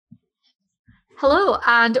Hello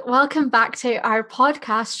and welcome back to our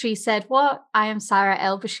podcast, She Said What? I am Sarah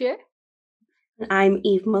El-Bashir. I'm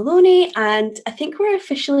Eve Maloney, and I think we're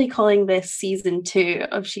officially calling this season 2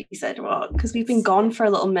 of She Said What, because we've been gone for a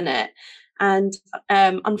little minute, and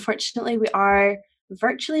unfortunately we are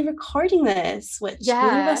virtually recording this, which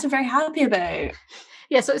neither of us are very happy about.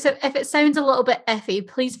 Yeah, so if it sounds a little bit iffy,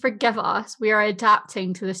 please forgive us. We are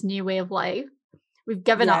adapting to this new way of life. We've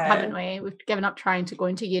given up, haven't we? We've given up trying to go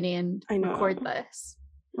into uni and record this.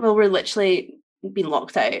 Well, we're literally been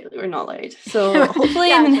locked out. We're not allowed. So hopefully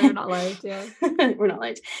we're not allowed, yeah. We're not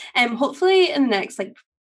allowed. Hopefully in the next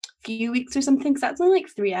few weeks or something, because that's only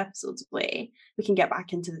 3 episodes away, we can get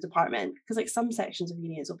back into the department, because some sections of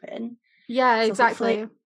uni is open. Yeah, so exactly.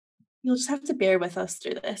 You'll just have to bear with us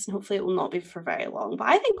through this, and hopefully it will not be for very long. But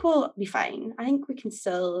I think we'll be fine. I think we can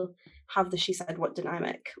still have the She Said What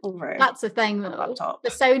dynamic over. That's the thing, though. The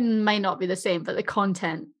sound might not be the same, but the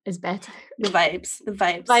content is better. The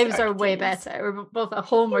vibes are way better. We're both at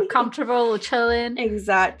home. We're comfortable. We're chilling.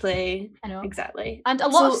 Exactly. I know. Exactly. And a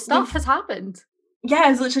lot of stuff has happened. Yeah,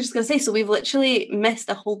 I was literally just going to say, so we've literally missed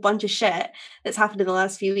a whole bunch of shit that's happened in the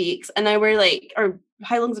last few weeks. And now we're or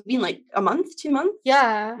how long's it been? A month, 2 months?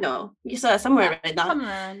 Yeah. No, somewhere around that. Somewhere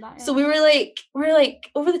around that, yeah. So we're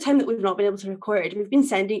over the time that we've not been able to record, we've been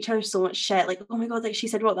sending each other so much shit. Oh my God, She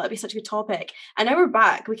Said What? That'd be such a good topic. And now we're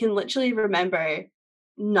back. We can literally remember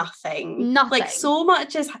nothing. So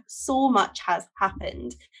much has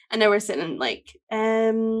happened. And now we're sitting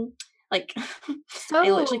I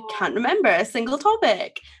literally can't remember a single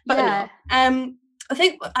topic. But yeah. No. I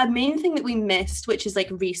think a main thing that we missed, which is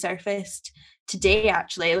resurfaced today,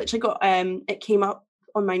 actually, I literally got it came up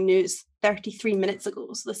on my news 33 minutes ago.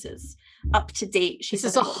 So this is up to date. This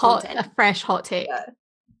is a fresh hot take. Yeah.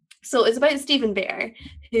 So it's about Stephen Bear,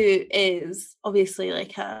 who is obviously a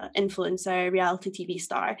influencer, reality TV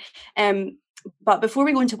star. But before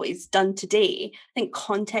we go into what he's done today, I think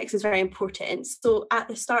context is very important. So at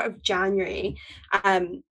the start of January,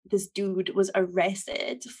 this dude was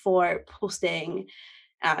arrested for posting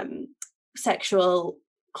sexual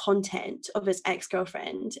content of his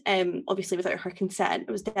ex-girlfriend, obviously without her consent.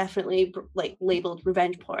 It was definitely labeled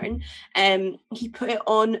revenge porn. He put it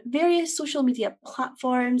on various social media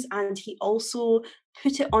platforms, and he also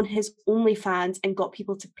put it on his OnlyFans and got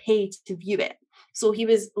people to pay to view it. So he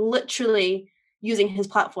was literally using his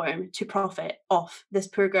platform to profit off this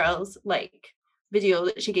poor girl's video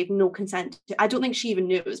that she gave no consent to. I don't think she even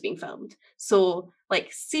knew it was being filmed. So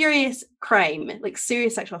serious crime,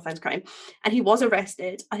 serious sexual offense crime. And he was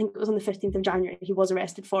arrested. I think it was on the 15th of January. He was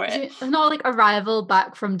arrested for it. It's not arrival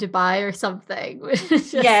back from Dubai or something.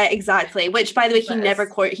 Yeah, exactly. Which, by the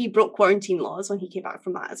way, he broke quarantine laws when he came back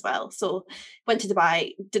from that as well. So went to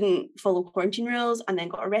Dubai, didn't follow quarantine rules, and then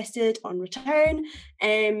got arrested on return.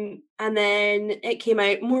 And then it came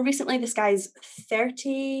out more recently, this guy's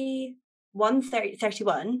 31.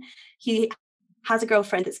 He has a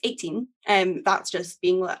girlfriend that's 18. That's just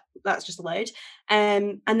allowed.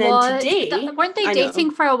 And then today, weren't they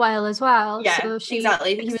dating for a while as well? Yeah, so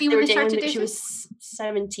exactly. They were dating when she was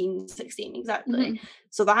 17, 16, exactly. Mm-hmm.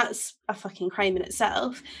 So that's a fucking crime in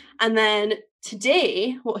itself. And then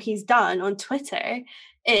today, what he's done on Twitter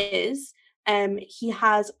is he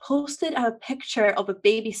has posted a picture of a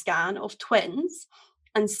baby scan of twins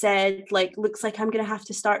and said, looks like I'm going to have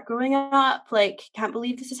to start growing up. Can't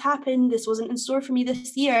believe this has happened. This wasn't in store for me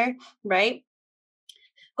this year, right?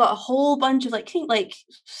 Got a whole bunch of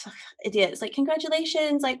idiots,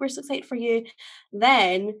 congratulations, we're so excited for you.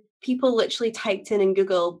 Then people literally typed in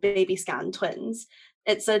Google baby scan twins.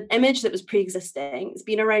 It's an image that was pre-existing. It's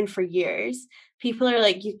been around for years. People are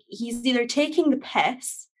he's either taking the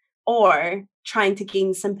piss or trying to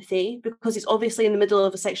gain sympathy, because he's obviously in the middle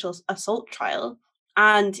of a sexual assault trial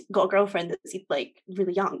and got a girlfriend that's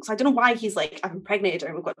really young. So I don't know why he's I'm impregnated her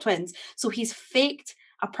and we've got twins. So he's faked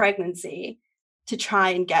a pregnancy to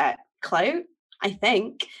try and get clout, I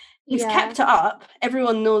think. He's kept it up.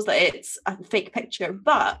 Everyone knows that it's a fake picture.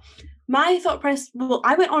 But my thought process,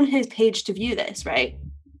 I went on his page to view this, right?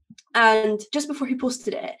 And just before he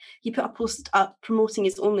posted it, he put a post up promoting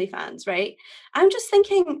his OnlyFans, right? I'm just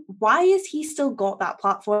thinking, why has he still got that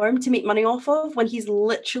platform to make money off of when he's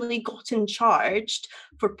literally gotten charged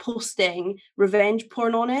for posting revenge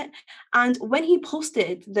porn on it? And when he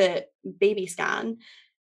posted the baby scan,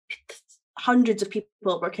 hundreds of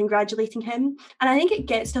people were congratulating him. And I think it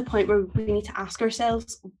gets to a point where we need to ask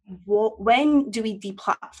ourselves, when do we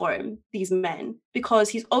deplatform these men? Because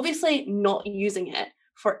he's obviously not using it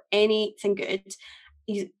for anything good.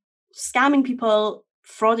 He's scamming people,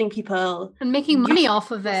 frauding people, and making money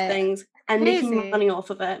off of it. Things. and making money off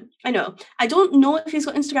of it. I know. I don't know if he's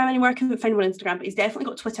got Instagram anymore. I couldn't find one on Instagram, but he's definitely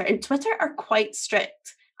got Twitter. And Twitter are quite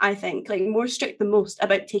strict, I think, like more strict than most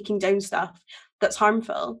about taking down stuff that's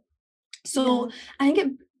harmful. So I think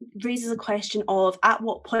it raises a question of, at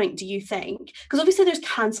what point do you think, because obviously there's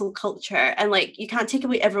cancel culture, and like you can't take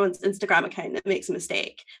away everyone's Instagram account that makes a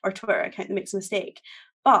mistake or Twitter account that makes a mistake,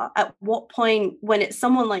 but at what point, when it's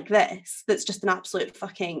someone like this that's just an absolute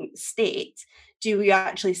fucking state, do we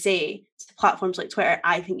actually say to platforms like Twitter,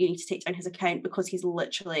 I think you need to take down his account because he's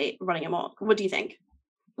literally running amok? What do you think?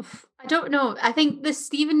 I don't know. I think the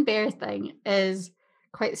Stephen Bear thing is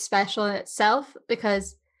quite special in itself,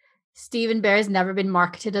 because Stephen Bear has never been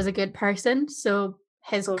marketed as a good person. So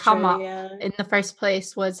his come up in the first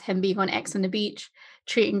place was him being on Ex on the Beach,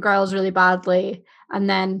 treating girls really badly. And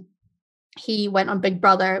then he went on Big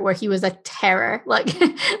Brother, where he was a terror. Like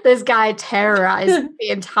this guy terrorized the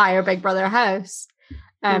entire Big Brother house.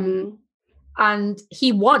 And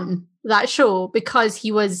he won that show because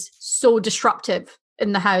he was so disruptive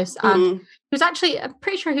in the house. And he was actually, I'm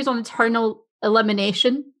pretty sure he was on eternal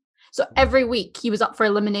elimination. So every week he was up for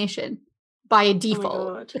elimination by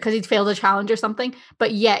default because he'd failed a challenge or something.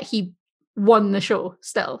 But yet he won the show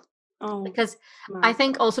still. Because I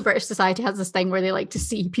think also British society has this thing where they like to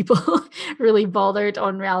see people really bothered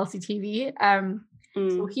on reality TV.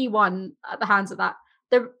 So he won at the hands of that.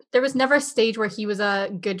 There was never a stage where he was a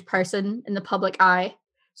good person in the public eye.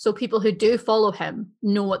 So people who do follow him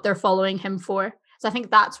know what they're following him for. So I think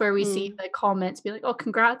that's where we see the comments be like, oh,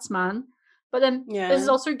 congrats, man. But then this has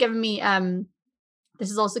also given me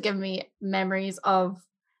memories of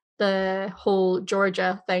the whole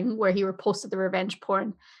Georgia thing where he reposted the revenge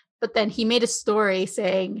porn. But then he made a story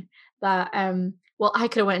saying that, well, I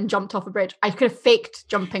could have went and jumped off a bridge. I could have faked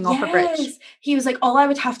jumping off a bridge. He was like, all I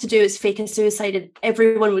would have to do is fake a suicide and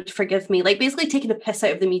everyone would forgive me. Like basically taking the piss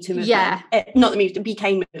out of the Me Too movement. Yeah. Not the Me Too, Be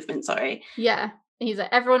Kind movement, sorry. Yeah. And he's like,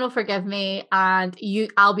 everyone will forgive me and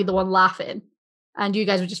I'll be the one laughing. And you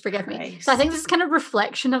guys would just forgive me. So I think this is kind of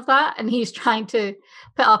reflection of that. And he's trying to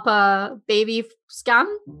put up a baby scam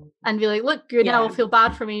and be like, look, you now feel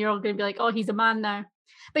bad for me. You're all going to be like, oh, he's a man now.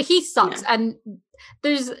 But he sucks. Yeah. And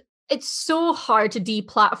it's so hard to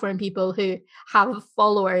deplatform people who have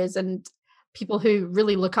followers and people who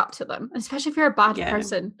really look up to them, especially if you're a bad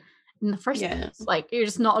person in the first place. Like, you're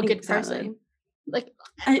just not a good person. Like,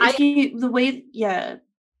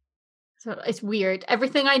 So it's weird.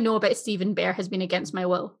 Everything I know about Stephen Bear has been against my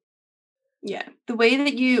will. Yeah. The way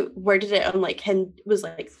that you worded it on like him was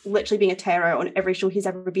like literally being a terror on every show he's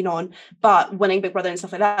ever been on, but winning Big Brother and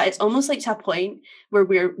stuff like that. It's almost like to a point where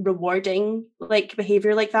we're rewarding like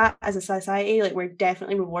behavior like that as a society. Like we're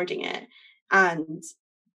definitely rewarding it. And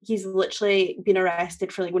he's literally been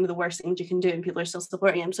arrested for like one of the worst things you can do and people are still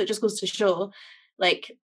supporting him. So it just goes to show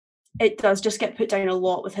like it does just get put down a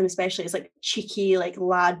lot with him, especially as like cheeky like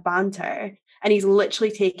lad banter. And he's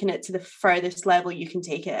literally taken it to the furthest level you can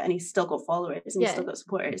take it, and he's still got followers and he's still got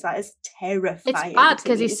supporters. That is terrifying. It's bad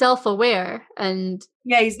because he's self-aware, and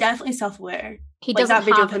he's definitely self-aware. He doesn't that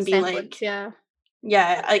video have of him being like,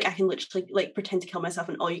 like I can literally like pretend to kill myself,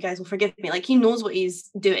 and all you guys will forgive me. Like he knows what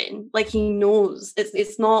he's doing. Like he knows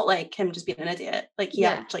it's not like him just being an idiot. Like he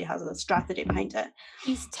actually has a strategy behind it.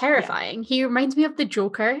 He's terrifying. He reminds me of the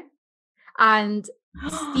Joker, and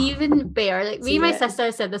Stephen Bear, like me and my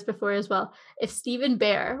sister said this before as well. If Stephen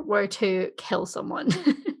Bear were to kill someone,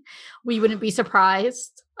 we wouldn't be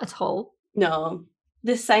surprised at all. No,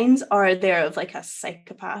 the signs are there of like a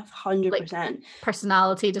psychopath, 100%. Like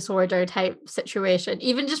personality disorder type situation.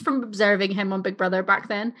 Even just from observing him on Big Brother back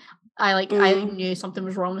then, I knew something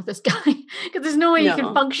was wrong with this guy because there's no way you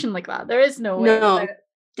can function like that. There is no way. No.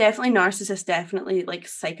 Definitely narcissist, definitely like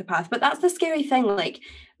psychopath. But that's the scary thing. Like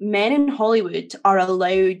men in Hollywood are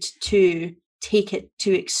allowed to take it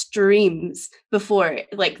to extremes before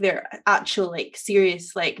like their actual like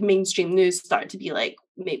serious like mainstream news start to be like,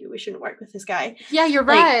 maybe we shouldn't work with this guy. Yeah, you're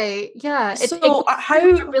like, right. Yeah. So how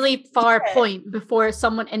a really far point before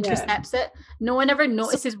someone intercepts it. No one ever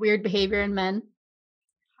notices weird behavior in men.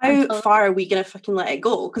 How far are we going to fucking let it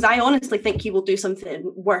go? Because I honestly think he will do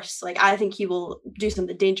something worse. Like, I think he will do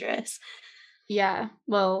something dangerous. Yeah.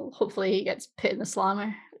 Well, hopefully he gets put in the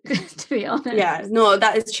slammer, to be honest. Yeah. No,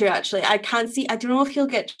 that is true, actually. I don't know if he'll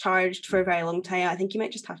get charged for a very long time. I think he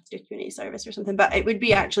might just have to do community service or something. But it would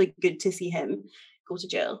be actually good to see him go to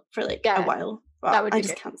jail for, like, a while. But I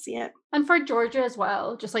just can't see it. And for Georgia as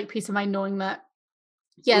well, just, like, peace of mind knowing that,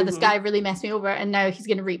 this guy really messed me over and now he's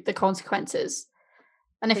going to reap the consequences.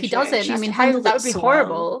 And if he doesn't, I mean, that would be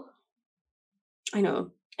horrible. I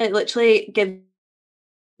know. It literally gives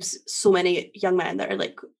so many young men that are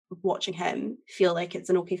like watching him feel like it's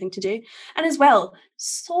an okay thing to do. And as well,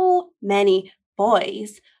 so many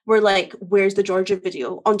boys were like, where's the Georgia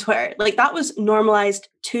video on Twitter? Like that was normalized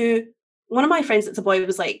to one of my friends that's a boy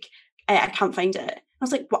was like, I can't find it. I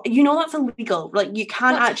was like, what? You know that's illegal. Like you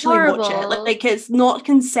can't that's actually horrible. Watch it. Like it's not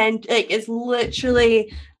consent. Like it's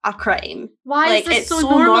literally a crime. Why like, is this so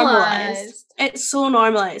normalized? It's so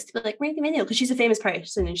normalized to be like, where's the video? Because she's a famous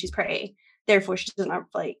person and she's pretty. Therefore, she doesn't have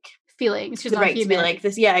like feelings. She's the not right human. to be like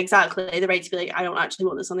this. Yeah, exactly. The right to be like, I don't actually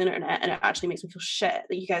want this on the internet, and it actually makes me feel shit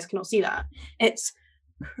that you guys cannot see that. It's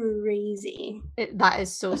crazy. That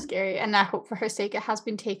is so scary, and I hope for her sake it has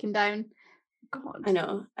been taken down. God, I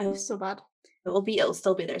know. It's so bad. It'll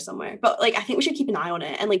still be there somewhere. But like I think we should keep an eye on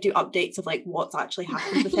it and like do updates of like what's actually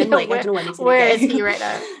happened with him. Yeah, like I don't know when he's where is he right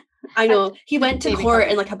now? I know. He went to court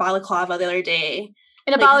in like a balaclava the other day.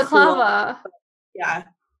 In a balaclava? Yeah.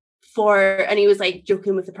 And he was like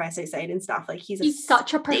joking with the press outside and stuff. Like he's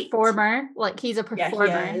such a performer. Like he's a performer.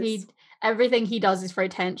 Yeah, he everything he does is for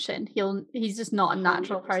attention. He's just not a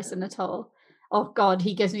natural 100%. Person at all. Oh God,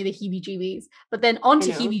 he gives me the heebie-jeebies. But then on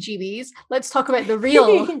to heebie-jeebies. Let's talk about the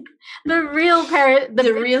real,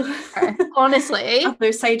 honestly.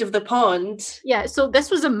 Other side of the pond. Yeah, so this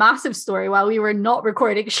was a massive story while we were not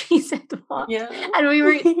recording She Said What. Yeah. And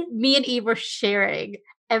me and Eve were sharing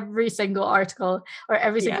every single article or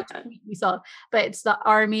every single tweet we saw. But it's the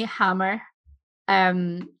Armie Hammer.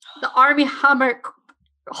 The Armie Hammer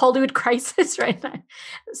Hollywood crisis right now.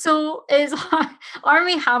 So is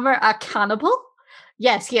Armie Hammer a cannibal?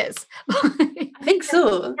 Yes, he is. I think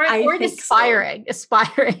so. Or an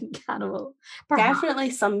aspiring cannibal. Perhaps.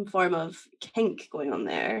 Definitely some form of kink going on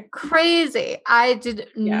there. Crazy. I did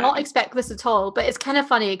not expect this at all, but it's kind of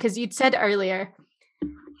funny because you'd said earlier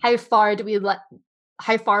how far we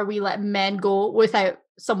let men go without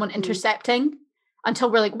someone intercepting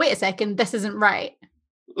until we're like, wait a second, this isn't right.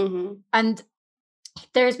 Mm-hmm. And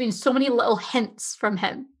there's been so many little hints from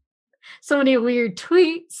him, so many weird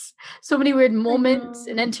tweets, so many weird moments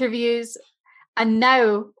in interviews. And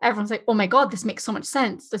now everyone's like, oh my God, this makes so much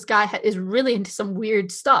sense. This guy is really into some weird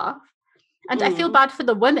stuff. And I feel bad for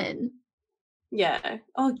the women. Yeah.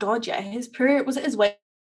 Oh God, yeah. Was it his wife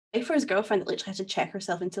or his girlfriend that literally had to check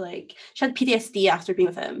herself into like, she had PTSD after being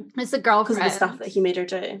with him. It's the girlfriend. Because of the stuff that he made her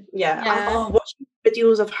do. Yeah. Watching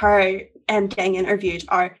videos of her getting interviewed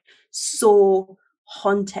are so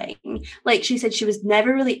haunting. Like she said, she was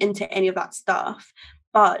never really into any of that stuff,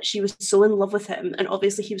 but she was so in love with him, and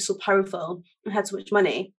obviously he was so powerful and had so much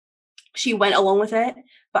money. She went along with it,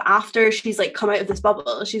 but after she's like come out of this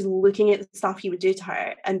bubble, she's looking at the stuff he would do to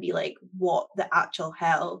her and be like, what the actual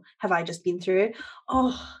hell have I just been through?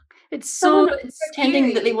 Oh, it's so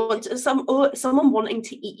pretending that they want someone wanting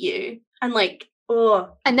to eat you, and like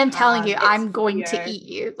and then telling you I'm going to eat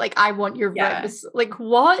you, like I want your ribs. Like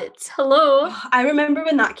what? Hello. I remember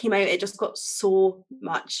when that came out, it just got so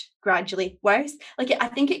much gradually worse. Like I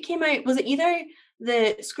think it came out, was it either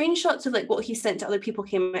the screenshots of like what he sent to other people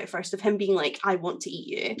came out first of him being like, I want to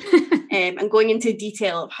eat you, and going into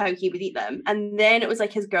detail of how he would eat them, and then it was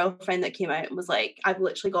like his girlfriend that came out and was like, I've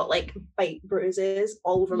literally got like bite bruises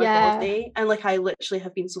all over my body, and like I literally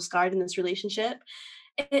have been so scarred in this relationship.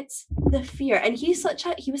 It's the fear, and he was such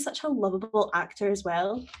a lovable actor as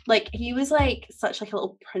well. Like he was like such like a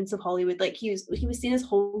little prince of Hollywood. Like he was seen as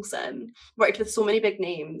wholesome, worked with so many big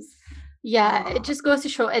names. Yeah, it just goes to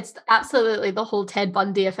show it's absolutely the whole Ted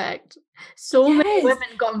Bundy effect. So many women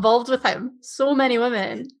got involved with him. So many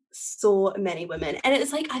women. And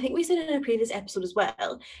it's like, I think we said in a previous episode as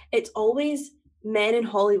well, it's always men in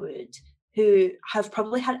Hollywood who have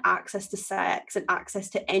probably had access to sex and access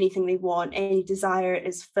to anything they want. Any desire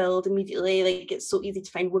is filled immediately. Like it's so easy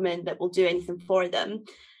to find women that will do anything for them,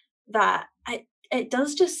 that it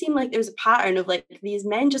does just seem like there's a pattern of like these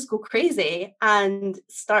men just go crazy and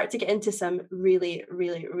start to get into some really,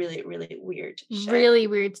 really, really, really weird shit. Really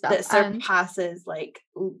weird stuff that surpasses like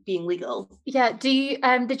being legal. Yeah.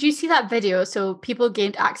 Did you see that video? So people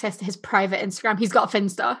gained access to his private Instagram. He's got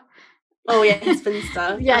Finsta. Oh yeah, his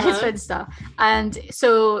Finsta. His Finsta. And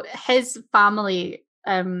so his family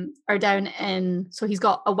are down in, so he's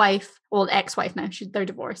got a wife, well, an ex-wife now, they're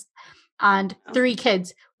divorced, and 3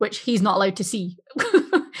 kids, which he's not allowed to see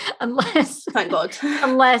unless, thank God,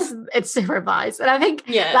 unless it's supervised. And I think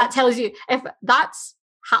that tells you, if that's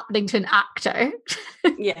happening to an actor,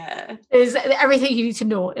 is everything you need to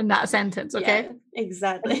know in that sentence. Okay,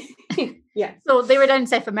 exactly. So they were down in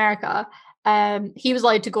South America. He was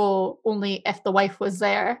allowed to go only if the wife was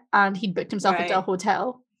there, and he'd booked himself into a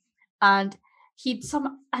hotel, and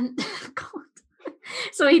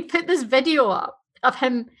so he put this video up of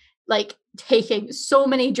him like taking so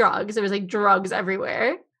many drugs. There was like drugs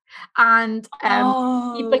everywhere, and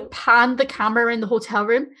he like panned the camera in the hotel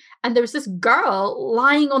room, and there was this girl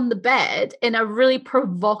lying on the bed in a really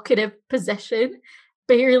provocative position,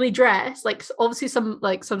 barely dressed, like obviously some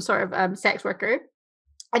sort of sex worker,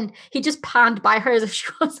 and he just panned by her as if she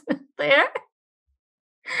wasn't there.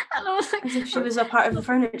 And I was like, as if she was a part of the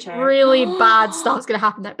furniture. Really bad stuff's gonna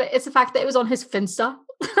happen there. But it's the fact that it was on his Finsta.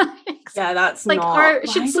 Yeah, that's like, not.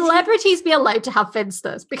 Should celebrities be allowed to have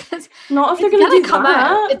Finstas? Because not if they're gonna come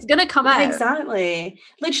out. It's gonna come out. Exactly.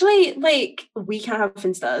 Literally, like, we can't have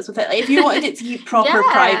Finstas with it. Like, if you wanted it to be proper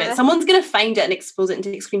private, someone's gonna find it and expose it and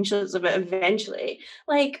take screenshots of it eventually.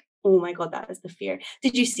 Like, oh my god, that is the fear.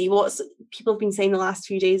 Did you see what people have been saying the last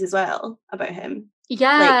few days as well about him?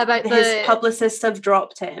 Yeah, like, about his publicists have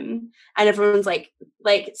dropped him, and everyone's like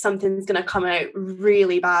something's gonna come out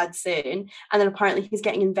really bad soon. And then apparently he's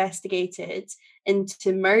getting investigated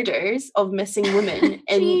into murders of missing women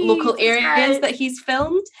in local areas that he's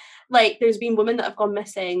filmed. Like, there's been women that have gone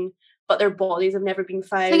missing, but their bodies have never been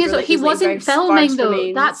found. The thing is, he wasn't filming though.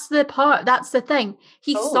 Remains. That's the part. That's the thing.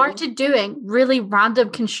 He started doing really random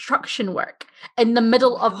construction work in the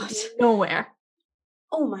middle of nowhere.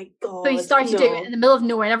 Oh my god. So he started doing it in the middle of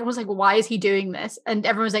nowhere, and everyone's like, why is he doing this? And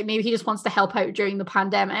everyone's like, maybe he just wants to help out during the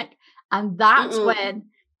pandemic. And that's when,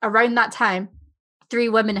 around that time, 3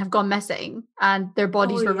 women have gone missing and their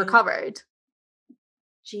bodies were recovered.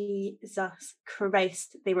 Jesus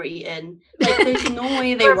Christ, they were eaten. Like, there's no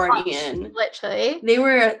way they weren't eaten. Literally. They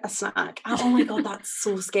were a snack. Oh my god, that's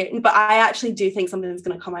so scary. But I actually do think something's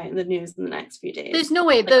going to come out in the news in the next few days. There's no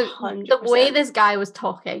way. The way this guy was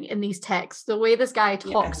talking in these texts, the way this guy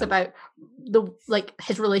talks about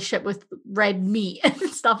his relationship with red meat and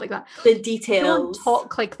stuff like that. The details. Don't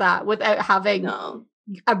talk like that without having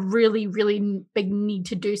a really, really big need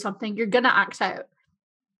to do something. You're going to act out.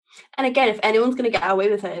 And again, if anyone's going to get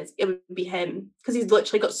away with it, it would be him, because he's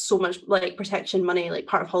literally got so much like protection money, like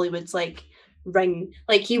part of Hollywood's like ring.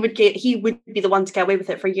 Like, he would be the one to get away with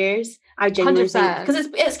it for years. I genuinely think, because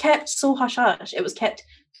it's kept so hush hush. It was kept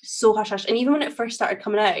so hush hush, and even when it first started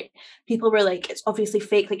coming out, people were like, it's obviously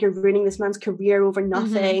fake, like, you're ruining this man's career over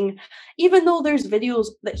nothing. Even though there's videos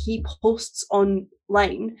that he posts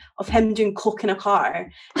online of him doing coke in a car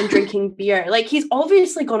and drinking beer, like, he's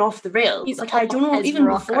obviously gone off the rails. He's like, I don't know, even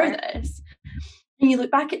before this. And you look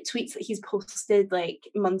back at tweets that he's posted like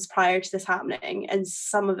months prior to this happening, and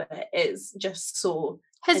some of it is just so.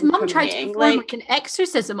 His mum tried to perform like an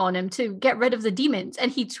exorcism on him to get rid of the demons,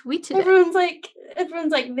 and he tweeted everyone's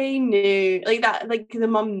like, they knew, like, that, like, the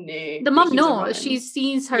mum knew. The mum knows. She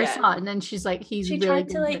sees her son, and she's like, she really tried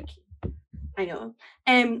to like. I know.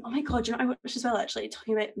 Oh my god, you know, I watched as well, actually,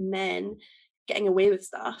 talking about men getting away with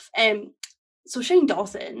stuff. So Shane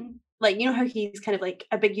Dawson, like, you know how he's kind of like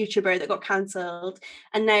a big YouTuber that got cancelled,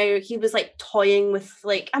 and now he was like toying with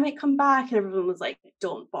like, I might come back, and everyone was like,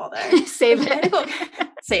 don't bother. Save it.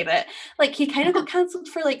 Save it. Like, he kind of got cancelled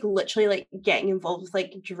for like literally like getting involved with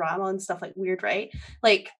like drama and stuff, like weird, right?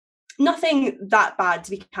 Like, nothing that bad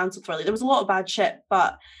to be cancelled for. Like, there was a lot of bad shit,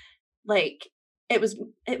 but like it was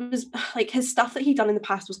like his stuff that he'd done in the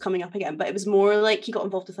past was coming up again, but it was more like he got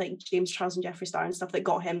involved with like James Charles and Jeffree Star and stuff that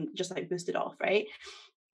got him just like boosted off, right?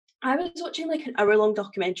 I was watching like an hour-long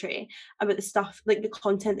documentary about the stuff, like the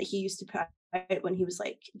content that he used to put out when he was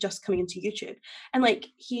like just coming into YouTube. And like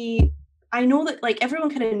I know that like everyone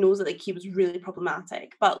kind of knows that like he was really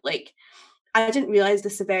problematic, but like I didn't realize the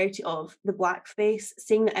severity of the blackface,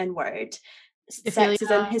 saying the N-word,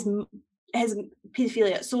 sexism, his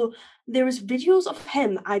pedophilia. So there was videos of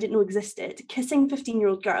him I didn't know existed kissing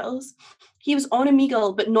 15-year-old girls. He was on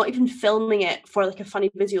Omegle, but not even filming it for like a funny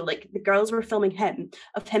video. Like, the girls were filming him,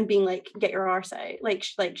 of him being like, get your arse out, like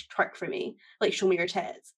twerk for me, like, show me your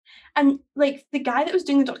tits. And like, the guy that was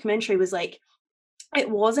doing the documentary was like, it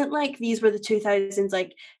wasn't like these were the 2000s,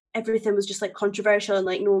 like everything was just like controversial and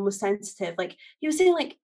like no one was sensitive. Like, he was saying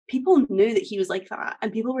like people knew that he was like that,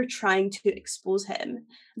 and people were trying to expose him.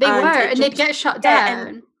 They were, and they'd get shut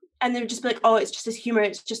down. And they would just be like, oh, it's just his humor,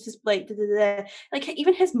 it's just his like da, da, da. Like,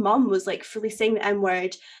 even his mum was like fully saying the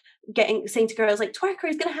N-word, saying to girls like, twerker,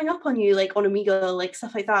 he's gonna hang up on you, like on Omegle, like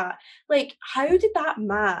stuff like that. Like, how did that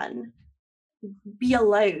man be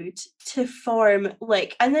allowed to form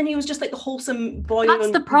like, and then he was just like the wholesome boy?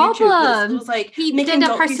 That's the problem. It was like he did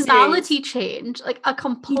a personality change, like a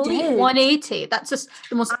complete 180. That's just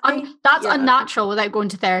the most unnatural without going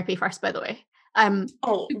to therapy first, by the way.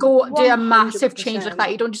 Go 100%. Do a massive change like that.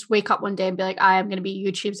 You don't just wake up one day and be like, I am going to be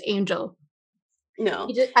YouTube's angel. No,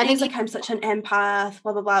 I think like, I'm such an empath,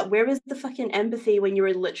 blah blah blah. Where was the fucking empathy when you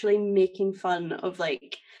were literally making fun of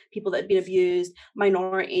like people that had been abused,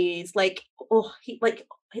 minorities? Like,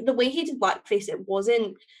 the way he did blackface, it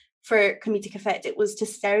wasn't for comedic effect. It was to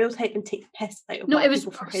stereotype and take the piss out of it was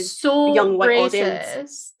people for his so young white racist.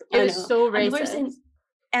 Audience. It was so racist.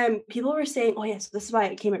 People were saying, oh yes, this is why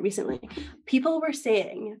it came out recently. People were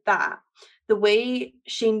saying that the way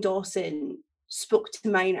Shane Dawson spoke to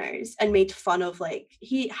minors and made fun of, like,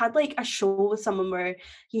 he had like a show with someone where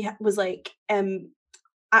he was like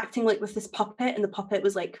acting like with this puppet, and the puppet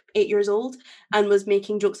was like 8 years old and was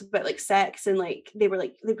making jokes about like sex, and like they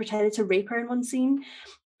pretended to rape her in one scene.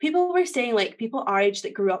 People were saying, like, people our age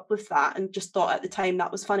that grew up with that and just thought at the time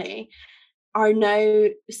that was funny are now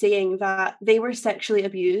saying that they were sexually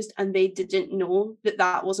abused and they didn't know that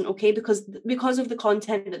that wasn't okay because of the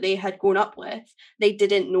content that they had grown up with. They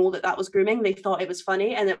didn't know that that was grooming. They thought it was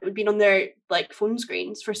funny, and it had been on their like phone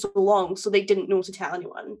screens for so long, so they didn't know to tell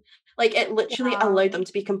anyone. Like, it literally allowed them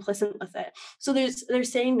to be complicit with it. So they're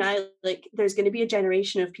saying now, like, there's going to be a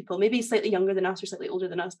generation of people, maybe slightly younger than us or slightly older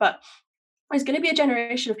than us, but there's going to be a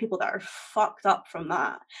generation of people that are fucked up from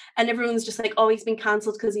that. And everyone's just like, oh, he's been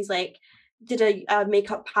cancelled because he's like did a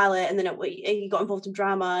makeup palette, and then he got involved in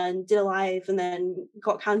drama and did a live and then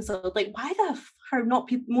got cancelled. Like, why the fuck are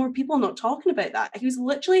more people not talking about that? He was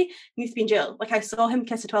literally needs to be in jail. Like, I saw him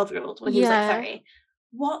kiss a 12-year-old when he was like 30.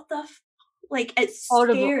 What the like, it's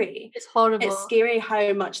horrible. Scary. It's horrible. It's scary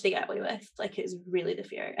how much they get away with. Like, it's really the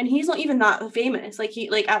fear. And he's not even that famous. Like, he,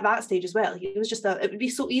 like, at that stage as well, he was just it would be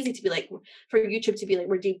so easy to be like, for YouTube to be like,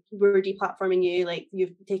 we're deplatforming you, like,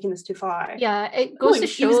 you've taken this too far. Yeah, it goes to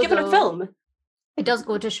show, he was given a film. It does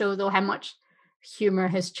go to show, though, how much humor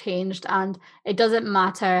has changed, and it doesn't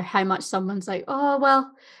matter how much someone's like, oh,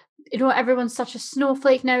 well, you know, everyone's such a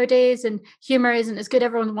snowflake nowadays and humor isn't as good,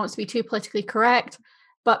 everyone wants to be too politically correct.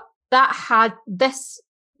 But that had this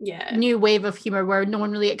new wave of humor where no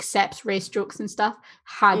one really accepts race jokes and stuff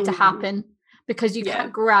had to happen, because you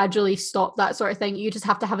can't gradually stop that sort of thing. You just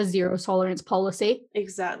have to have a zero tolerance policy.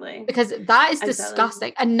 Exactly. Because that is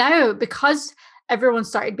disgusting. And now, because everyone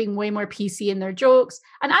started being way more PC in their jokes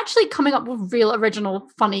and actually coming up with real, original,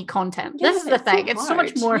 funny content. This is the thing. It's so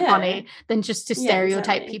much more funny than just to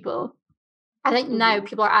stereotype people. I think now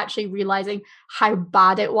people are actually realizing how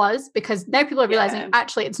bad it was, because now people are realizing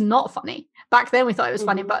actually it's not funny. Back then we thought it was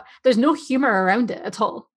funny, but there's no humor around it at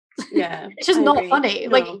all. Yeah. It's just not funny.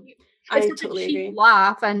 No, like, it's I totally agree.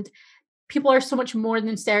 Laugh, and people are so much more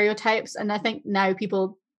than stereotypes. And I think now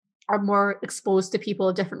people are more exposed to people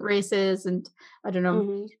of different races and I don't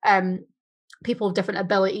know, people of different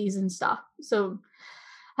abilities and stuff. So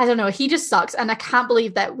I don't know, he just sucks. And I can't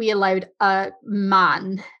believe that we allowed a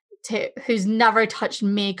man who's never touched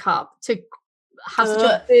makeup to have such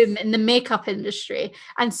a boom in the makeup industry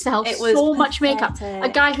and sell so much makeup. A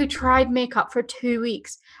guy who tried makeup for 2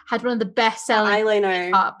 weeks had one of the best selling eyeliner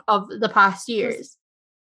makeup of the past years.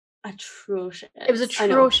 Atrocious. It was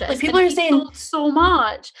atrocious. Like, people are saying so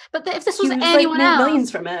much, but if this was anyone else,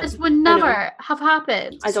 millions from it, this would never have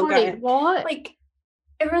happened. I don't get it. What? Like,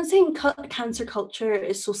 everyone's saying cancer culture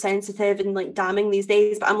is so sensitive and like damning these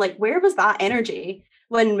days, but I'm like, where was that energy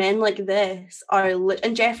when men like this are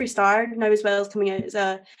and Jeffree Star now as well is coming out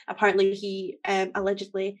as apparently he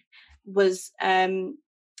allegedly was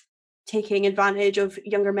taking advantage of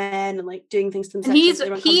younger men and like doing things to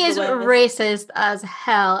themselves. He is racist as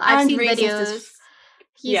hell. I've seen videos.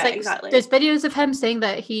 There's videos of him saying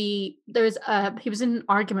that he was in an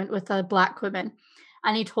argument with a black woman,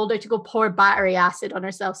 and he told her to go pour battery acid on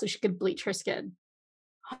herself so she could bleach her skin.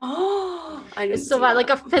 Oh, it's so bad. Like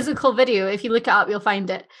a physical video. If you look it up, you'll find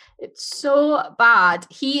it. It's so bad.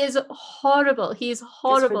 He is horrible. He's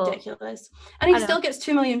horrible. It's ridiculous. And he still gets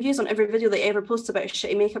 2 million views on every video that he ever posts about a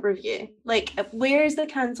shitty makeup review. Like, where's the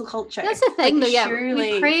cancel culture? That's the thing, like, though. Yeah,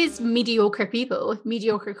 we praise mediocre people with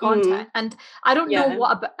mediocre content, and I don't know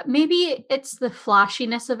what about. Maybe it's the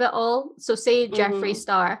flashiness of it all. So, say Jeffree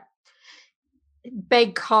Star,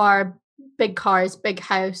 big car, big cars, big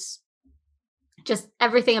house. Just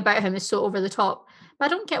everything about him is so over the top. But I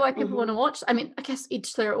don't get why people want to watch. I mean, I guess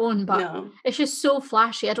each their own, but it's just so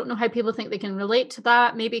flashy. I don't know how people think they can relate to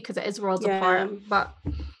that. Maybe because it is worlds apart. But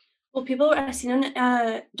people, I seen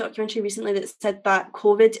a documentary recently that said that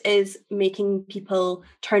COVID is making people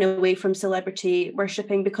turn away from celebrity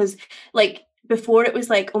worshipping, because like before it was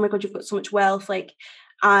like, oh my God, you've got so much wealth. Like,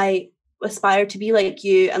 I aspire to be like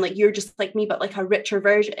you, and like you're just like me, but like a richer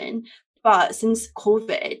version. But since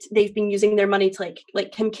COVID, they've been using their money to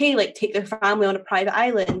like Kim K, like take their family on a private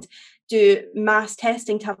island, do mass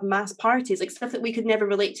testing to have mass parties, like stuff that we could never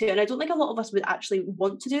relate to. And I don't think a lot of us would actually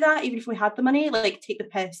want to do that, even if we had the money, like take the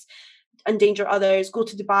piss, endanger others, go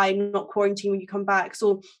to Dubai, not quarantine when you come back.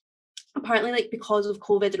 So apparently, like, because of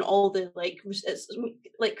COVID and all the it's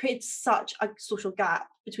like created such a social gap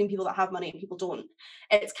between people that have money and people don't.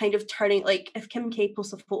 It's kind of turning, like, if Kim K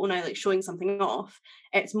posts a photo now like showing something off,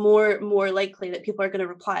 it's more likely that people are going to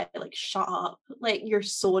reply like, shut up, like, you're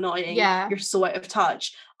so annoying, you're so out of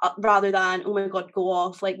touch, rather than, oh my god, go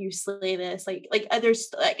off, like, you slay this,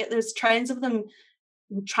 there's trends of them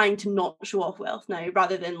trying to not show off wealth now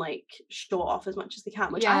rather than like show off as much as they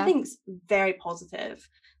can, which I think is very positive.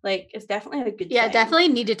 Like, it's definitely a good thing. It definitely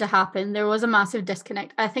needed to happen. There was a massive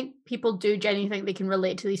disconnect. I think people do genuinely think they can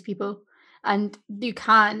relate to these people, and you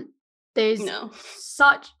can't. There's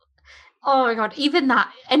such, oh my god, even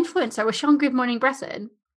that influencer was Sean Good Morning Brisson.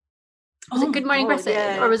 Was it Good Morning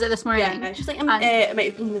Brisson, or was it this morning? Yeah, she's like, it might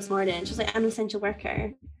have been this morning. She's like, I'm an essential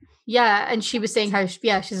worker. Yeah, and she was saying how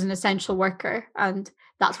she's an essential worker, and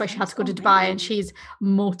that's why she had to go to Dubai, and she's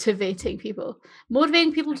motivating people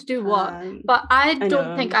to do what? But I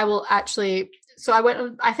don't think I will actually. So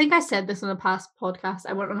I think I said this on a past podcast.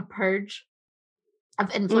 I went on a purge of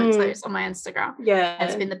influencers on my Instagram. Yeah,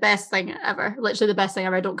 it's been the best thing ever. Literally the best thing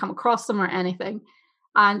ever. I don't come across them or anything.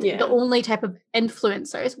 And the only type of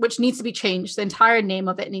influencers, which needs to be changed, the entire name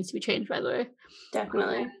of it needs to be changed, by the way.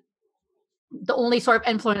 Definitely. The only sort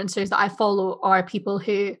of influencers that I follow are people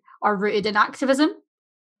who are rooted in activism.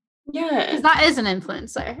 Yeah. Because that is an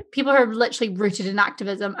influencer. People who are literally rooted in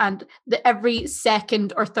activism, and every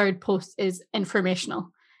second or third post is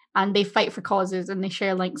informational, and they fight for causes and they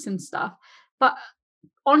share links and stuff. But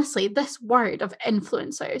honestly, this word of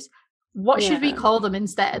influencers, what should we call them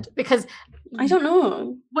instead? Because I don't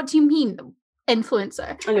know. What do you mean?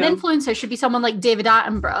 Influencer. An influencer should be someone like David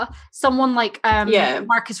Attenborough, someone like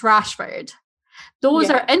Marcus Rashford.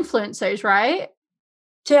 Those are influencers, right?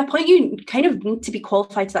 To a point, you kind of need to be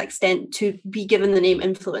qualified to that extent to be given the name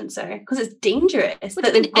influencer, because it's dangerous.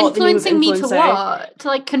 That they've got influencing the name of influencer. Me to what? To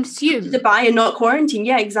like consume, to buy and not quarantine.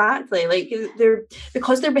 Yeah, exactly. Like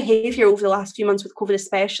because their behavior over the last few months with COVID,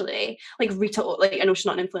 especially, like Rita, like, I know she's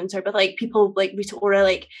not an influencer, but like people like Rita Ora,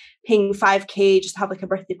 like paying $5,000 just to have like a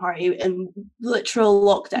birthday party in literal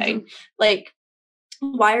lockdown. Like,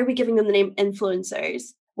 why are we giving them the name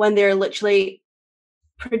influencers when they're literally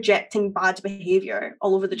projecting bad behavior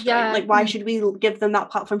all over the time? Like, why should we give them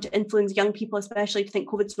that platform to influence young people, especially, to think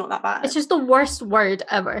COVID's not that bad? It's just the worst word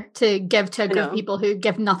ever to give to a group of people who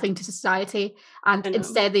give nothing to society, and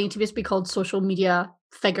instead they need to just be called social media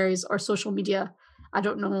figures or social media, I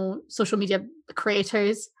don't know, social media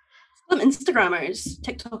creators. Some Instagrammers,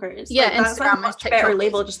 TikTokers. Yeah, like, that's Instagrammers, a much better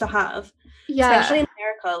label just to have. Yeah, especially in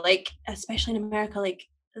America,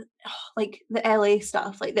 like the LA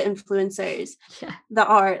stuff, like the influencers that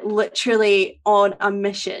are literally on a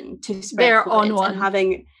mission to spread they're COVID, on one, and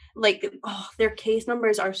having like their case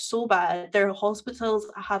numbers are so bad, their hospitals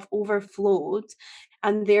have overflowed,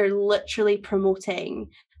 and they're literally promoting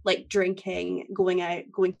like drinking, going out,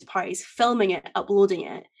 going to parties, filming it, uploading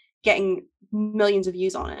it, getting millions of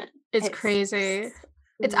views on it. It's crazy.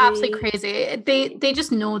 It's absolutely crazy. They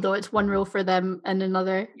just know, though, it's one rule for them and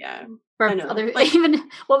another for other. Like, even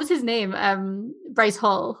what was his name? Bryce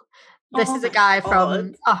Hall. This is a guy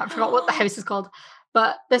from I forgot what the house is called,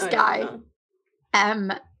 but this guy.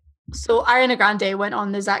 So Ariana Grande went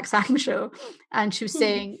on the Zach Sang show, and she was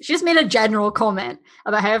saying, she just made a general comment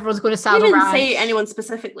about how everyone's going to Sandal Ranch. Didn't say anyone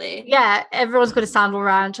specifically. Yeah, everyone's going to Sandal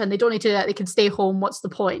Ranch, and they don't need to do that. They can stay home. What's the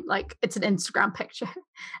point? Like, it's an Instagram picture.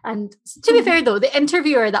 And to be fair, though, the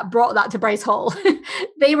interviewer that brought that to Bryce Hall,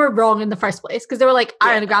 they were wrong in the first place, because they were like,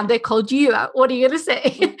 Ariana Grande called you out. What are you going to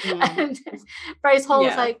say? And Bryce Hall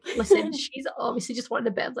was like, listen, she's obviously just wanting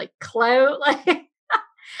a bit of like clout. Like,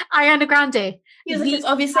 Ariana Grande. It's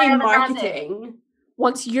obviously Ariana marketing. Grande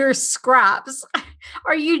wants your scraps.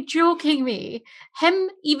 Are you joking me? Him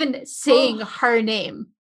even saying her name.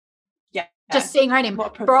 Yeah. Just saying her name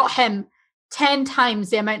brought him 10 times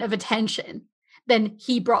the amount of attention than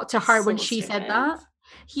he brought to her when she said that.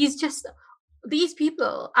 He's just, these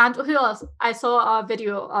people. And who else? I saw a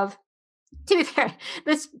video of, to be fair,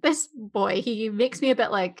 this boy, he makes me a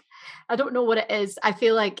bit like, I don't know what it is. I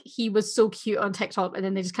feel like he was so cute on TikTok, and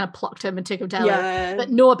then they just kind of plucked him and took him to LA. But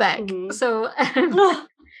Noah Beck. So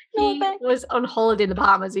he was on holiday in the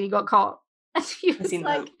Bahamas, and he got caught. And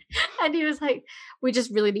he was like, we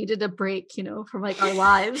just really needed a break, from like our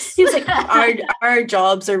lives. He was like, our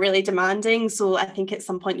jobs are really demanding, so I think at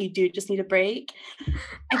some point you do just need a break.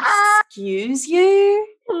 Excuse you?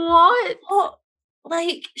 What?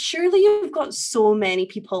 Like, surely you've got so many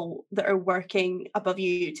people that are working above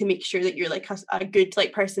you to make sure that you're like a good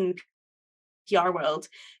like person PR world,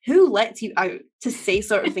 who lets you out to say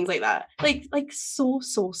sort of things like that? Like so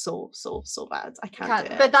bad. I can't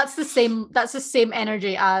do it. But that's the same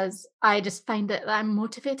energy as I just find it that I'm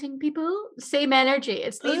motivating people. Same energy.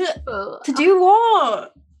 It's these people. To do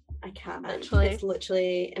what? I can't. Literally. It's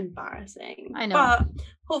literally embarrassing. I know. But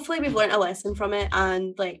hopefully we've learned a lesson from it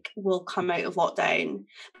and like we'll come out of lockdown.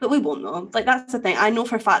 But we won't know. Like that's the thing. I know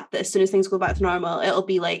for a fact that as soon as things go back to normal, it'll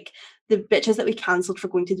be like the bitches that we cancelled for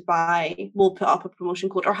going to Dubai will put up a promotion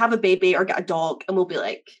code or have a baby or get a dog and we'll be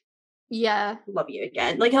like, yeah, love you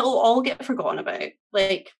again. Like it'll all get forgotten about.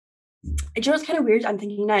 Like, do you know what's kind of weird? I'm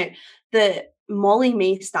thinking now that Molly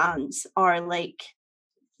May stans are like,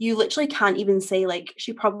 you literally can't even say like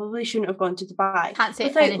she probably shouldn't have gone to Dubai. Can't say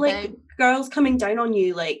without anything. Like girls coming down on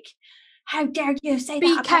you like, how dare you say Be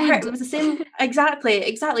that kind. about her? It was the same. Exactly.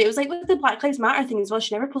 It was like with the Black Lives Matter thing as well.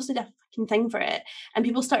 She never posted a fucking thing for it, and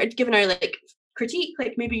people started giving her like critique,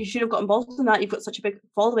 like maybe you should have got involved in that. You've got such a big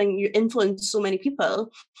following. You influence so many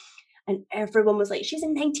people, and everyone was like, she's a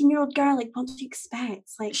 19-year-old girl. Like, what do you expect?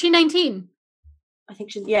 Like, she's 19. I think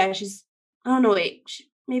she's. Yeah, she's. I don't know. Wait,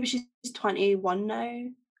 maybe she's 21 now.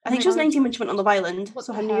 I think she was 19 when she went on Love Island.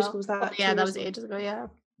 So how many years ago was that? Yeah, that was ages ago. Yeah,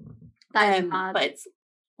 that is mad. But it's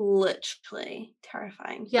literally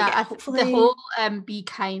terrifying. Yeah, hopefully the whole "be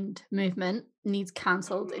kind" movement needs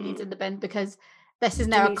cancelled. It needs in the bin because this is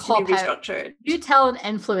now a cop out. You tell an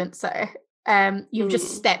influencer, you've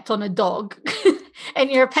just stepped on a dog in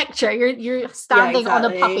your picture. You're standing on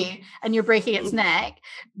a puppy and you're breaking its neck.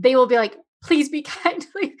 They will be like, please be kind.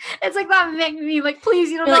 It's like that make me like, please,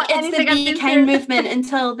 you don't know anything. It's the be kind movement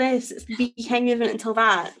until this. It's the be kind movement until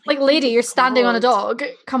that. Like, lady, you're standing on a dog.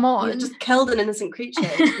 Come on. You just killed an innocent creature.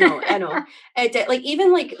 No, I know. Like,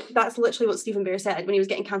 even like, that's literally what Stephen Bear said when he was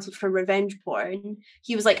getting cancelled for revenge porn.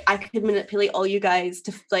 He was like, I could manipulate all you guys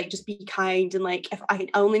to like just be kind, and like if I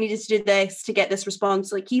only needed to do this to get this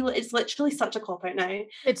response. Like, it's literally such a cop out now.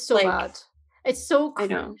 It's so bad. It's so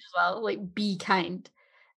cringe I know. as well. Like, be kind.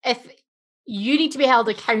 If you need to be held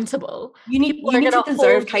accountable, you need to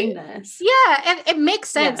deserve kindness. Yeah, it makes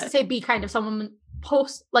sense to say be kind if someone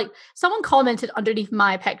posts, like someone commented underneath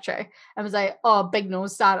my picture and was like, oh, big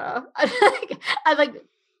nose Sarah. I'm like,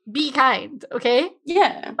 be kind, okay?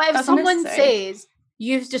 Yeah. But if someone says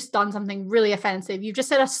you've just done something really offensive, you've just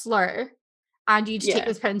said a slur and you just take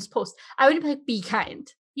this person's post, I wouldn't be like, be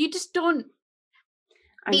kind. You just don't.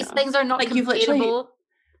 These things are not like, you've literally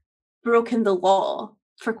broken the law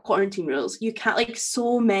for quarantine rules. You can't, like,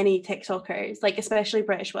 so many TikTokers, like especially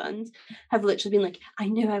British ones, have literally been like, I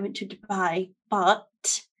know I went to Dubai, but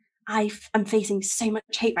I'm facing so much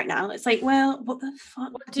hate right now. It's like, well, what the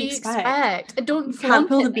fuck? What do you expect? Don't can't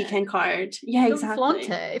pull the beacon card. Yeah, don't exactly. Flaunt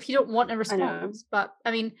it if you don't want a response. But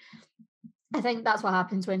I mean, I think that's what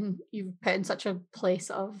happens when you put in such a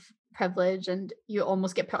place of privilege and you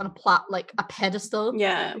almost get put on a pedestal.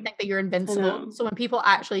 Yeah, you think that you're invincible. So when people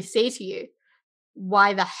actually say to you,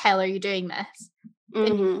 why the hell are you doing this?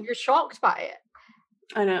 You're shocked by it.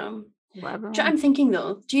 I know. Whatever. I'm thinking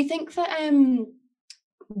though, do you think that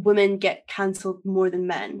women get cancelled more than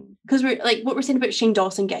men? Because we're like what we're saying about Shane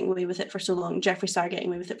Dawson getting away with it for so long, Jeffree Star getting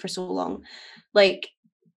away with it for so long, like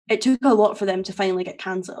it took a lot for them to finally get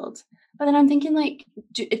cancelled. But then I'm thinking, like,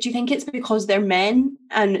 do you think it's because they're men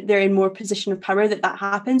and they're in more position of power that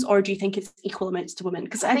happens, or do you think it's equal amounts to women?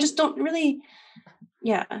 Because I just don't really.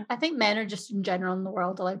 Yeah, I think men are just in general in the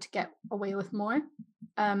world allowed to get away with more.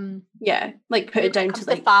 Yeah, like put it down to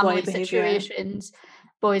like family situations.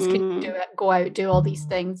 Boys can go out, do all these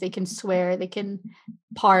things. They can swear, they can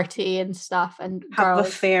party and stuff, and have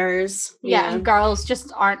affairs. Yeah, and girls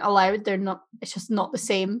just aren't allowed. They're not. It's just not the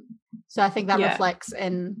same. So I think that reflects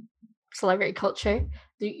in celebrity culture.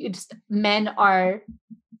 Women are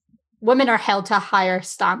held to a higher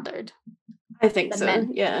standard. I think so.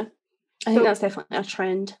 Men. Yeah. I think that's definitely a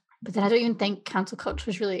trend. But then I don't even think cancel culture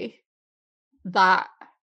is really that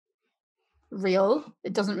real.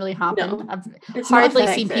 It doesn't really happen. No, I've hardly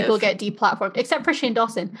seen people get deplatformed, except for Shane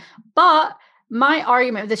Dawson. But my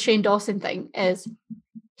argument with the Shane Dawson thing is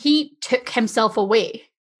he took himself away.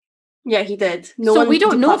 Yeah, he did. So we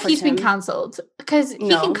don't know if he's been cancelled because he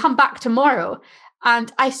can come back tomorrow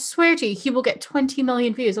and I swear to you, he will get 20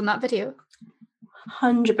 million views on that video.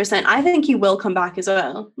 100%. I think he will come back as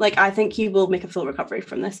well. Like, I think he will make a full recovery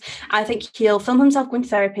from this. I think he'll film himself going to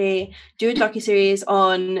therapy, do a docuseries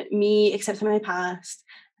on me accepting my past,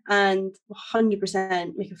 and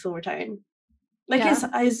 100% make a full return. Like, his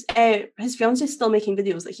fiance is still making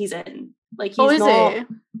videos that he's in. Like,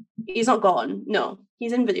 he's not gone. No,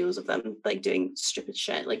 he's in videos of them, like, doing stupid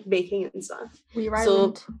shit, like baking and stuff.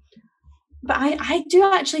 But I do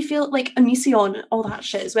actually feel like Onision, all that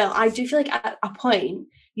shit as well. I do feel like at a point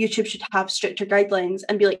YouTube should have stricter guidelines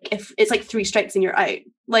and be like, if it's like 3 strikes and you're out.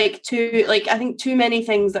 Like I think too many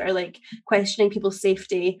things that are like questioning people's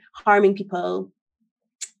safety, harming people.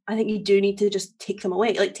 I think you do need to just take them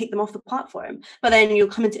away, like take them off the platform. But then you'll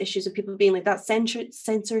come into issues of people being like that's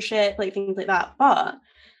censorship, like things like that. But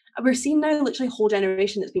we're seeing now literally a whole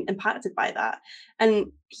generation that's been impacted by that.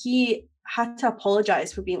 And he had to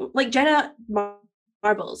apologize for being like Jenna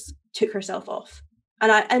Marbles took herself off.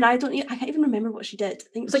 And I can't even remember what she did. I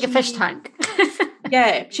think it's like a fish tank.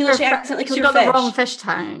 Yeah, she literally accidentally killed she got the wrong fish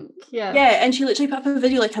tank. Yeah. Yeah, and she literally put up a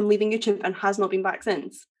video like I'm leaving YouTube and has not been back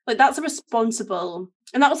since. Like that's a responsible,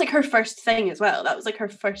 and that was like her first thing as well. That was like her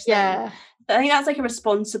first thing. I think that's like a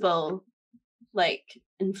responsible like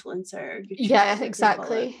influencer. YouTuber, yeah,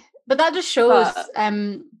 exactly. But that just shows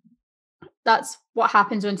that's what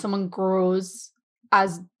happens when someone grows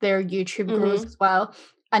as their YouTube grows as well.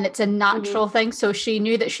 And it's a natural thing. So she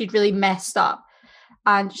knew that she'd really messed up.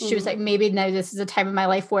 And she was like, maybe now this is a time in my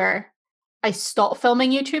life where I stop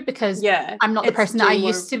filming YouTube because I'm not the person that I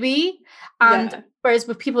used to be. And whereas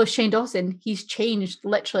with people with Shane Dawson, he's changed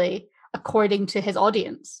literally according to his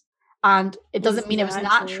audience. And it doesn't mean it was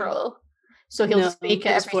natural. So he'll just fake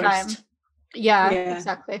it every time. Yeah,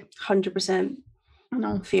 exactly. 100%.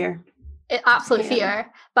 No fear. Absolute fear.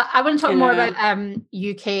 But I want to talk more about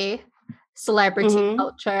UK celebrity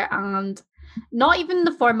culture, and not even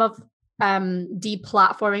the form of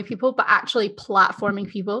deplatforming people, but actually platforming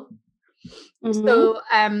people. So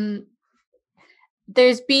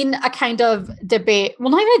there's been a kind of debate, well,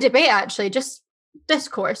 not even a debate actually, just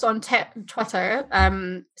discourse on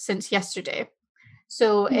Twitter since yesterday.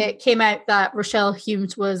 So it came out that Rochelle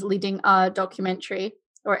Humes was leading a documentary,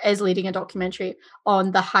 or is leading a documentary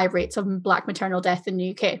on the high rates of Black maternal death in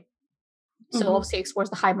the UK. So obviously explores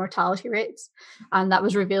the high mortality rates. And that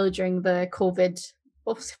was revealed during the COVID,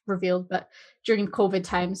 but during COVID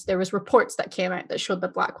times, there was reports that came out that showed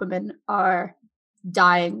that Black women are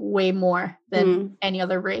dying way more than any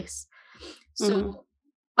other race. So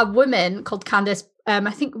a woman called Candice,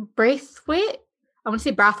 I think Braithwaite, I want to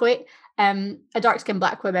say Brathwaite, a dark-skinned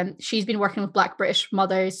Black woman. She's been working with Black British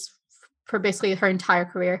mothers for basically her entire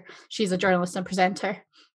career. She's a journalist and presenter.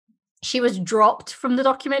 She was dropped from the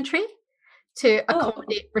documentary to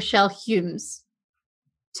accommodate Rochelle Humes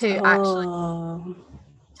to actually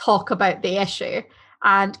talk about the issue.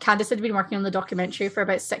 And Candice had been working on the documentary for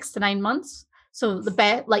about 6 to 9 months. So the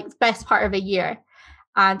best part of a year.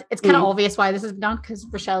 And it's kind of obvious why this is done, because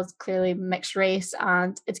Rochelle's clearly mixed race,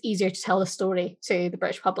 and it's easier to tell the story to the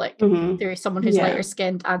British public through someone who's lighter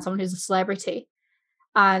skinned and someone who's a celebrity.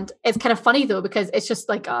 And it's kind of funny though, because it's just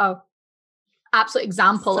like a absolute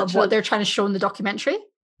example of what they're trying to show in the documentary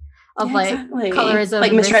of colorism,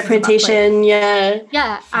 like misrepresentation.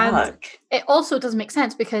 Fuck. And it also doesn't make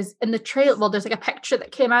sense because in the trailer, well, there's like a picture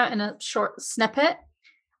that came out in a short snippet,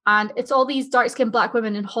 and it's all these dark-skinned Black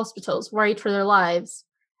women in hospitals worried for their lives,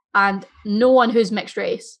 and no one who's mixed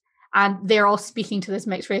race, and they're all speaking to this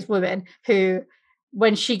mixed race woman who,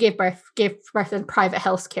 when she gave birth in private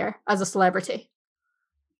healthcare as a celebrity.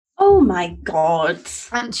 Oh my God.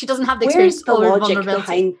 And she doesn't have the experience. Where's the logic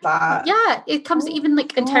behind that? Yeah, it comes even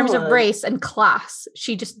like in terms of race and class.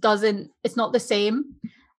 She just doesn't, it's not the same.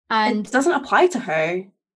 And it doesn't apply to her.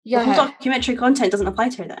 Yeah. The whole documentary content doesn't apply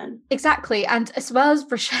to her then. Exactly. And as well as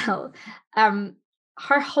Rochelle,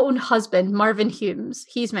 her own husband, Marvin Humes,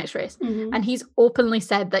 he's mixed race. And he's openly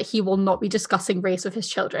said that he will not be discussing race with his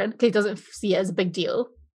children because he doesn't see it as a big deal.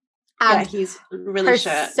 And he's really her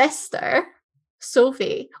sister,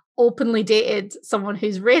 Sophie, openly dated someone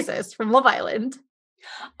who's racist from Love Island.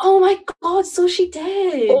 Oh my God, so she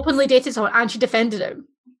did. Openly dated someone and she defended him.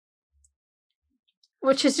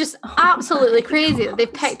 Which is just absolutely crazy that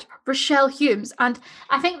they've picked Rochelle Humes. And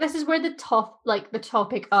I think this is where the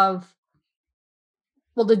topic of,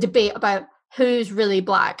 well, the debate about who's really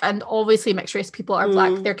Black, and obviously mixed race people are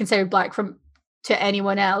Black. They're considered Black to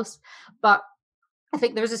anyone else. But I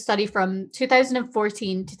think there was a study from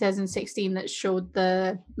 2014, 2016 that showed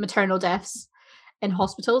the maternal deaths in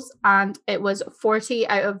hospitals, and it was 40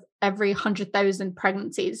 out of every 100,000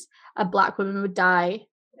 pregnancies, a Black woman would die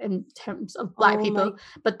in terms of Black people.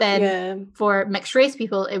 But then for mixed race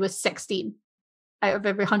people, it was 16 out of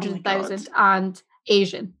every 100,000, and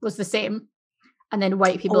Asian was the same. And then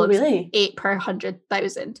white people, really? 8 per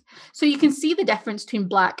 100,000. So you can see the difference between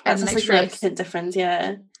Black and mixed race. That's a difference,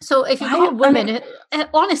 yeah. So if you've got women,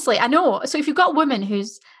 honestly, I know. So if you've got women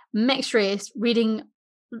who's mixed race leading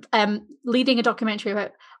a documentary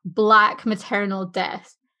about Black maternal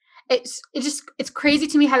death, it's crazy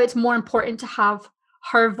to me how it's more important to have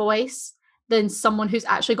her voice than someone who's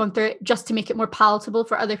actually gone through it just to make it more palatable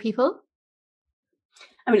for other people.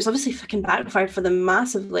 I mean, it's obviously fucking backfired for them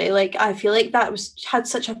massively. Like, I feel like that had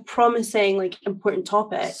such a promising, like, important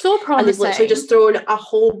topic. So promising. And they've literally just thrown a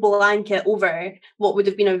whole blanket over what would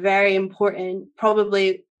have been a very important,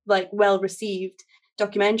 probably, like, well-received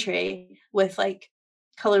documentary with, like,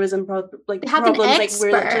 colorism, like, problems. Like,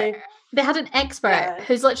 we're literally... They had an expert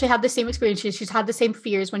who's literally had the same experiences. She's had the same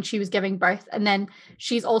fears when she was giving birth. And then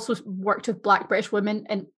she's also worked with Black British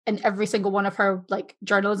women in every single one of her, like,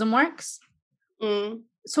 journalism works. Mm.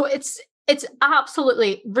 So it's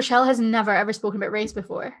absolutely... Rochelle has never, ever spoken about race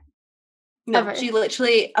before. No, ever. She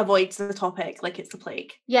literally avoids the topic like it's the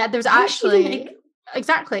plague. Yeah, there's actually...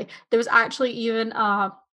 Exactly. There was actually even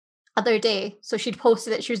other day, so she'd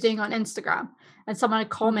posted that she was doing it on Instagram, and someone had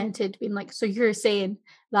commented being like, so you're saying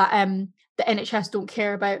that the NHS don't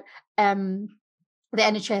care about don't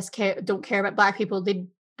care about Black people, they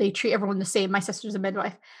treat everyone the same, my sister's a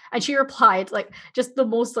midwife. And she replied, like, just the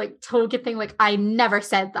most, like, token thing, like, I never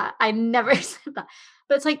said that.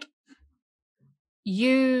 But it's like,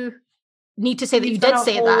 you need to say that you did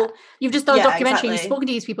say that. You've just done a documentary, you've spoken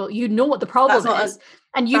to these people, you know what the problem is,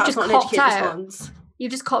 and you've just copped out.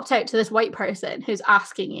 You've just copped out to this white person who's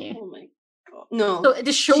asking you. Oh my God. No. So it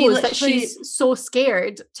just shows that she's so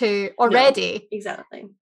scared to already. No, exactly.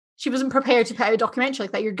 She wasn't prepared to put out a documentary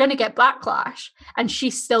like that. You're going to get backlash. And she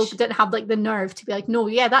still didn't have, like, the nerve to be like, no,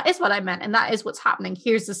 yeah, that is what I meant. And that is what's happening.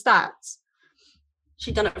 Here's the stats.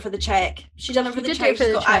 She done it for the check. She's not an activist,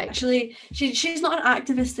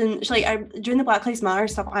 and during the Black Lives Matter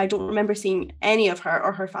stuff, I don't remember seeing any of her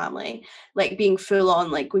or her family, like, being full on,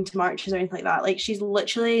 like, going to marches or anything like that. Like, she's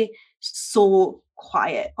literally so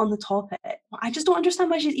quiet on the topic. I just don't understand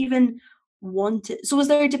why she's even wanted. So was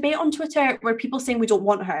there a debate on Twitter where people saying we don't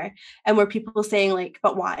want her, and were people saying, like,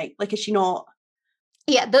 but why? Like, is she not?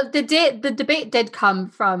 Yeah, the debate did come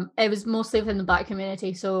from, it was mostly within the Black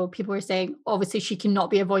community. So people were saying, obviously, she cannot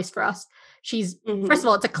be a voice for us. She's, first of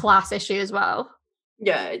all, it's a class issue as well.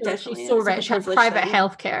 Yeah, definitely. She's so rich, she has private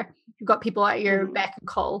healthcare. You've got people at your beck and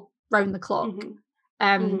call round the clock.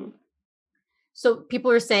 So people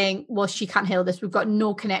were saying, well, she can't handle this. She's got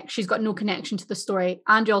no connection to the story.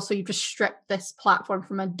 And also, you've just stripped this platform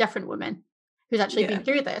from a different woman who's actually been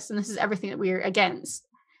through this. And this is everything that we're against.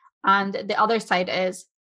 And the other side is,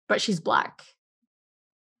 but she's Black.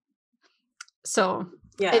 So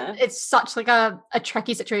it's such, like, a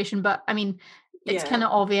tricky situation. But I mean, it's kind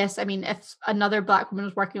of obvious. I mean, if another Black woman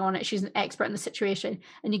was working on it, she's an expert in the situation,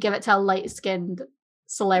 and you give it to a light-skinned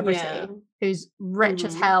celebrity who's rich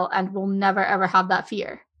as hell and will never ever have that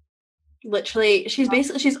fear. Literally,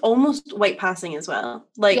 she's almost white passing as well.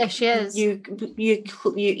 Like, yeah, she is. You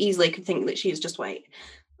easily could think that she's just white.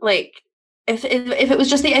 Like, if it was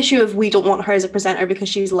just the issue of we don't want her as a presenter because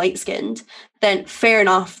she's light-skinned, then fair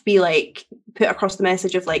enough, be like, put across the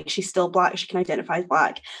message of, like, she's still Black, she can identify as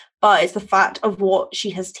Black. But it's the fact of what she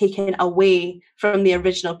has taken away from the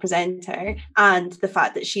original presenter, and the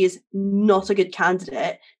fact that she is not a good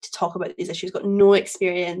candidate to talk about these issues, got no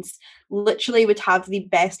experience, literally would have the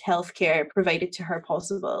best healthcare provided to her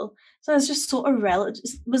possible. So it's just so irrelevant.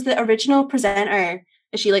 Was the original presenter,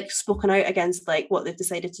 is she, like, spoken out against, like, what they've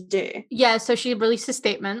decided to do? Yeah, so she released a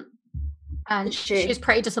statement, and she was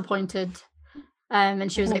pretty disappointed.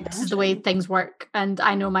 And she was like, this is the way things work, and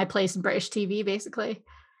I know my place in British TV, basically.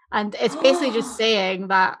 And it's basically just saying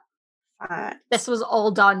that this was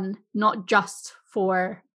all done not just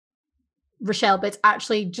for Rochelle, but it's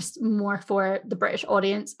actually just more for the British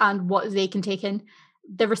audience and what they can take in.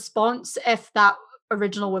 The response, if that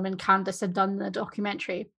original woman Candice had done the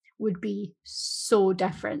documentary, would be so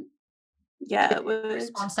different. Yeah, it would. The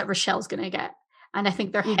response that Rochelle's going to get. And I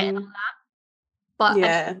think they're hitting on that. But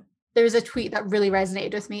there was a tweet that really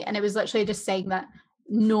resonated with me, and it was literally just saying that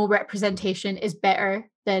no representation is better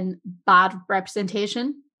than bad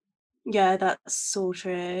representation. Yeah, that's so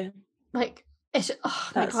true. Like, it's,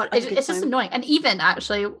 oh my God, it's just annoying. And even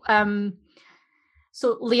actually,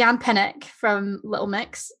 so Leanne Pinnock from Little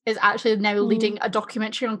Mix is actually now leading a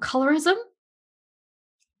documentary on colorism.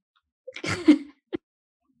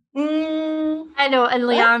 I know, and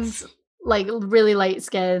Leanne's like really light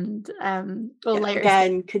skinned.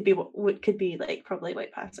 Again, could be like probably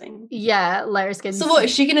white passing. Yeah, lighter skin. So what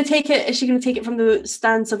is she gonna take it? Is she gonna take it from the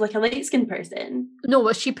stance of like a light skinned person? No,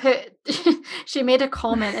 what she she made a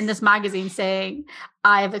comment in this magazine saying,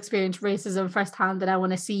 "I have experienced racism firsthand, and I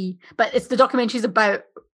want to see." But it's the documentary's about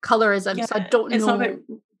colorism, so I don't know.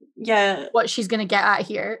 What she's gonna get at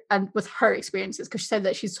here, and with her experiences, because she said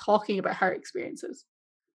that she's talking about her experiences.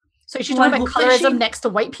 So you're talking about colorism next to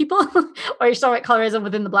white people, or you're talking about colorism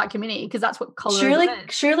within the Black community? Because that's what colorism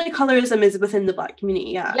is. Surely colorism is within the Black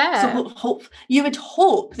community, yeah. So you would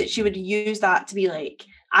hope that she would use that to be like,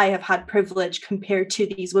 I have had privilege compared to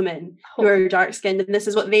these women who are dark-skinned, and this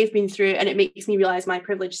is what they've been through, and it makes me realise my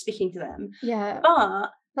privilege speaking to them. Yeah.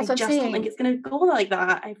 But I just don't think it's going to go like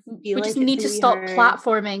that. I feel we just need to stop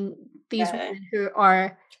platforming these women who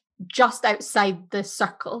are just outside the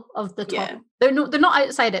circle of the top. They're not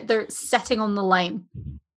outside it, they're sitting on the line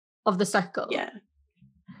of the circle.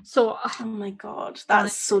 So oh my god,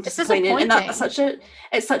 that's so disappointing. And that's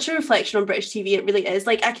such a reflection on British TV. It really is.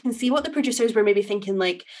 Like, I can see what the producers were maybe thinking,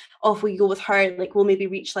 like, oh, if we go with her, like, we'll maybe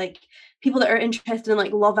reach like people that are interested in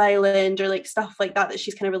like Love Island or like stuff like that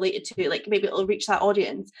she's kind of related to, like maybe it'll reach that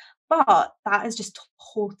audience. But that is just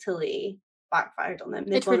totally backfired on them.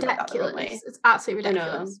 It's ridiculous. It's absolutely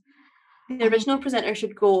ridiculous. The original presenter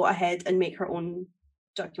should go ahead and make her own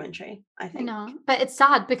documentary, I think. I know, but it's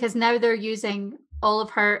sad because now they're using all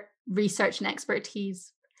of her research and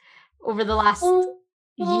expertise over the last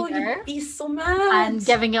year. You'd be so mad. And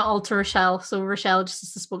giving it all to Rochelle. So Rochelle just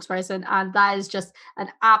is the spokesperson, and that is just an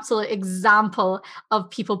absolute example of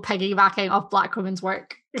people piggybacking off Black women's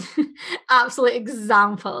work. Absolute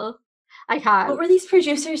example. I can't. What were these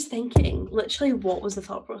producers thinking? Literally, what was the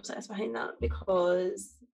thought process behind that?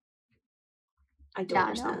 Because I don't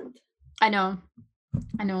understand. I know.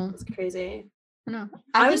 It's crazy. I know.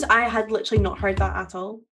 I had literally not heard that at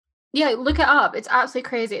all. Yeah, look it up. It's absolutely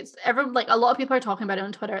crazy. It's everyone, like, a lot of people are talking about it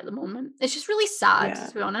on Twitter at the moment. It's just really sad,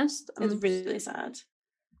 to be honest. It's really sad.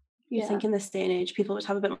 You think in this day and age people would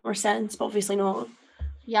have a bit more sense, but obviously not.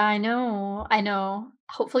 Yeah, I know.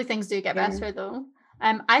 Hopefully things do get better though.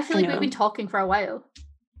 I feel like we've been talking for a while.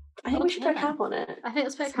 I think we should put a cap on it. I think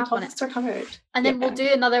let's put a cap on it. Are covered. And then we'll do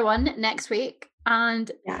another one next week. And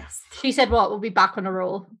she said we'll be back on a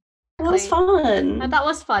roll. That was fun. And that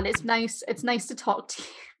was fun. It's nice to talk to you.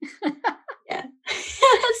 Yeah.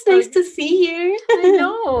 It's nice to see you. I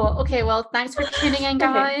know. Okay, well, thanks for tuning in,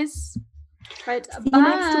 guys. Right. See you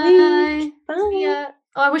next week. Bye. Yeah.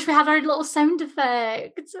 Oh, I wish we had our little sound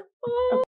effect. Oh.